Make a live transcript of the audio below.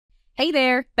Hey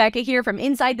there, Becca here from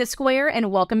Inside the Square,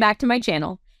 and welcome back to my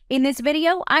channel. In this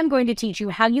video, I'm going to teach you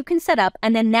how you can set up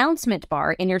an announcement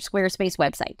bar in your Squarespace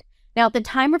website. Now, at the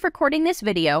time of recording this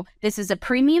video, this is a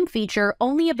premium feature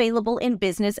only available in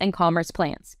business and commerce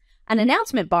plans. An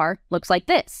announcement bar looks like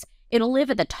this. It'll live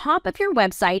at the top of your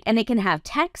website, and it can have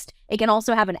text. It can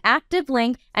also have an active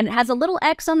link, and it has a little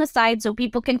X on the side so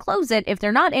people can close it if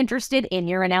they're not interested in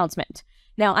your announcement.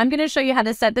 Now, I'm going to show you how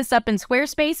to set this up in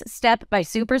Squarespace step by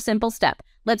super simple step.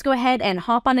 Let's go ahead and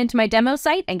hop on into my demo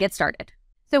site and get started.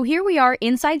 So here we are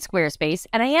inside Squarespace,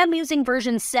 and I am using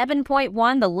version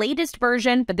 7.1, the latest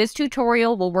version, but this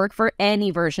tutorial will work for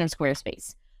any version of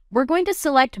Squarespace. We're going to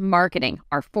select Marketing,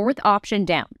 our fourth option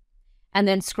down. And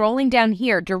then scrolling down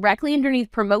here, directly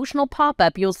underneath Promotional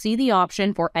Pop-Up, you'll see the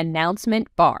option for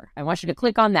Announcement Bar. I want you to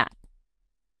click on that.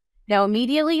 Now,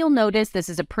 immediately you'll notice this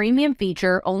is a premium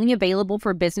feature only available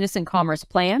for business and commerce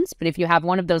plans, but if you have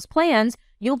one of those plans,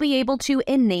 you'll be able to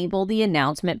enable the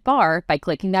announcement bar by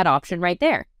clicking that option right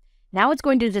there. Now it's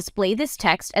going to display this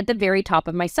text at the very top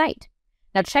of my site.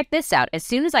 Now check this out. As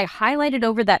soon as I highlight it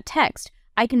over that text,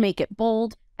 I can make it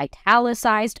bold,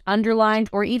 italicized, underlined,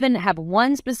 or even have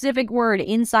one specific word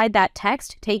inside that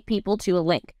text take people to a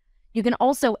link. You can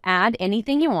also add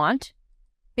anything you want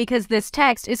because this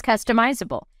text is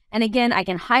customizable. And again, I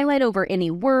can highlight over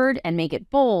any word and make it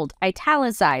bold,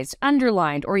 italicized,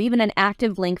 underlined, or even an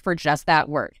active link for just that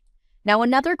word. Now,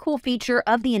 another cool feature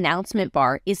of the announcement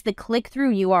bar is the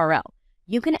click-through URL.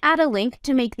 You can add a link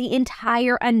to make the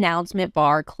entire announcement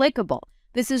bar clickable.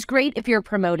 This is great if you're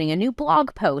promoting a new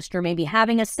blog post or maybe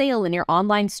having a sale in your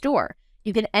online store.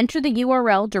 You can enter the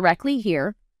URL directly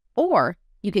here, or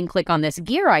you can click on this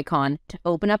gear icon to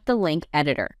open up the link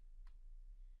editor.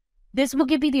 This will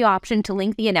give you the option to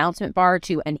link the announcement bar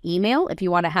to an email if you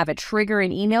want to have it trigger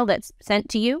an email that's sent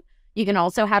to you. You can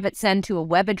also have it send to a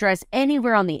web address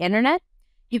anywhere on the internet.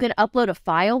 You can upload a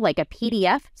file like a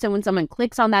PDF, so when someone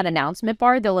clicks on that announcement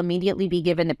bar, they'll immediately be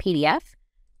given the PDF.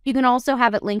 You can also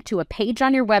have it linked to a page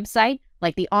on your website,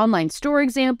 like the online store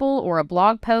example or a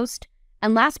blog post.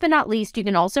 And last but not least, you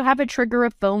can also have it trigger a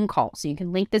phone call, so you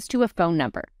can link this to a phone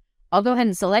number. I'll go ahead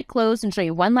and select close and show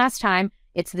you one last time.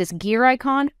 It's this gear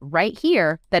icon right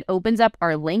here that opens up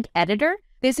our link editor.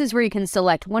 This is where you can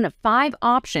select one of 5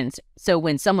 options. So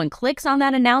when someone clicks on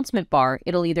that announcement bar,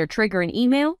 it'll either trigger an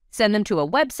email, send them to a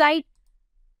website,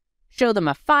 show them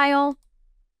a file,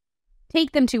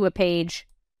 take them to a page,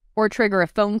 or trigger a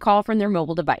phone call from their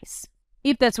mobile device,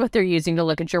 if that's what they're using to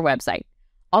look at your website.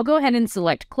 I'll go ahead and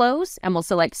select close, and we'll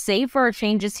select save for our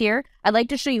changes here. I'd like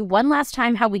to show you one last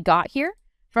time how we got here.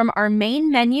 From our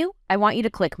main menu, I want you to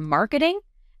click Marketing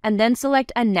and then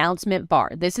select Announcement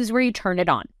Bar. This is where you turn it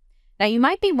on. Now, you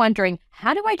might be wondering,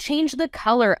 how do I change the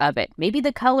color of it? Maybe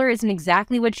the color isn't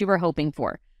exactly what you were hoping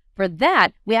for. For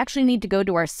that, we actually need to go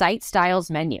to our Site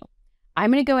Styles menu.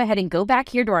 I'm going to go ahead and go back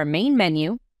here to our main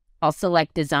menu. I'll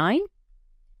select Design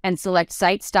and select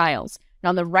Site Styles. Now,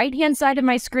 on the right-hand side of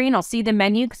my screen, I'll see the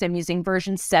menu because I'm using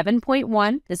version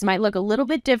 7.1. This might look a little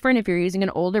bit different if you're using an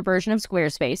older version of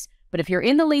Squarespace, but if you're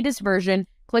in the latest version,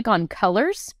 click on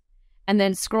Colors and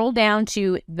then scroll down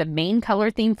to the main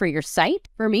color theme for your site.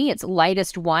 For me, it's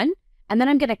lightest 1. And then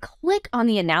I'm going to click on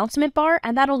the announcement bar,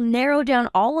 and that'll narrow down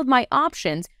all of my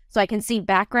options so I can see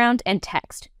background and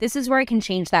text. This is where I can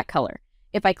change that color.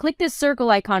 If I click this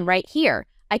circle icon right here,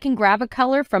 I can grab a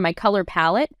color from my color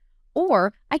palette,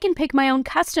 or I can pick my own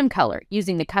custom color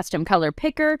using the custom color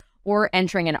picker or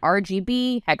entering an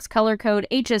RGB, hex color code,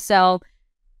 HSL.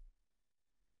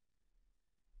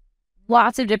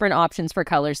 Lots of different options for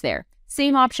colors there.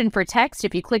 Same option for text.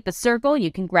 If you click the circle,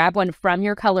 you can grab one from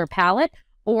your color palette,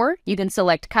 or you can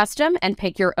select custom and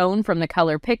pick your own from the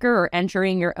color picker or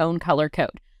entering your own color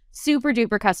code. Super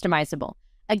duper customizable.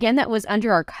 Again, that was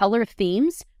under our color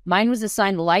themes. Mine was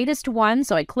assigned lightest 1,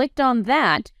 so I clicked on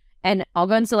that. And I'll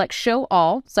go and select Show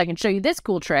All, so I can show you this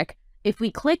cool trick. If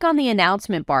we click on the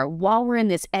announcement bar while we're in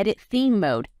this edit theme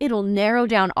mode, it'll narrow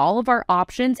down all of our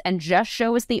options and just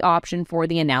show us the option for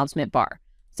the announcement bar.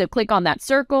 So click on that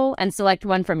circle and select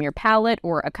one from your palette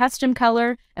or a custom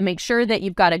color, and make sure that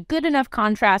you've got a good enough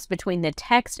contrast between the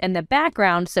text and the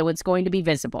background so it's going to be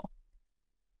visible.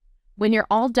 When you're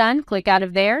all done, click out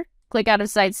of there, click out of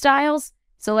Site Styles,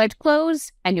 select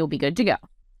Close, and you'll be good to go.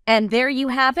 And there you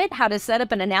have it, how to set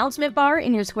up an announcement bar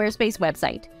in your Squarespace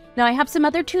website. Now, I have some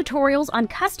other tutorials on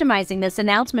customizing this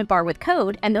announcement bar with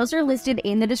code, and those are listed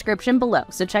in the description below,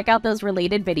 so check out those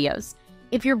related videos.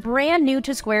 If you're brand new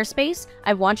to Squarespace,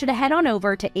 I want you to head on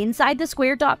over to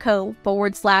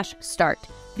insidethesquare.co/start.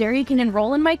 There you can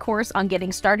enroll in my course on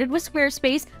getting started with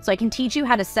Squarespace so I can teach you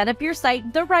how to set up your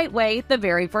site the right way the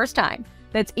very first time.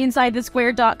 That's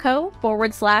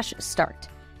insidethesquare.co/start.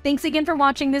 Thanks again for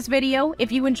watching this video.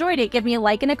 If you enjoyed it, give me a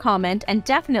like and a comment, and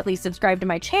definitely subscribe to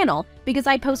my channel because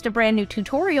I post a brand new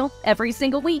tutorial every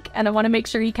single week and I want to make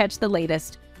sure you catch the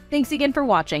latest. Thanks again for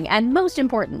watching, and most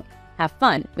importantly, have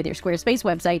fun with your Squarespace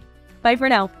website. Bye for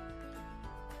now.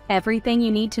 Everything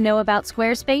you need to know about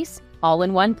Squarespace, all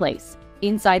in one place,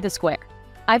 Inside the Square.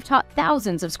 I've taught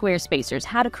thousands of Squarespacers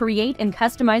how to create and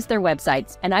customize their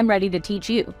websites, and I'm ready to teach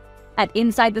you. At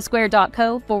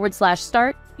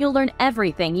insidethesquare.co/start, you'll learn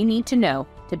everything you need to know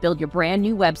to build your brand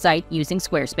new website using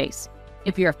Squarespace.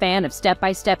 If you're a fan of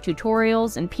step-by-step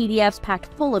tutorials and PDFs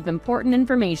packed full of important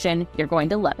information, you're going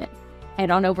to love it.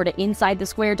 Head on over to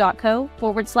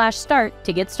insidethesquare.co/start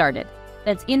to get started.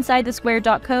 That's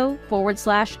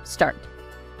insidethesquare.co/start.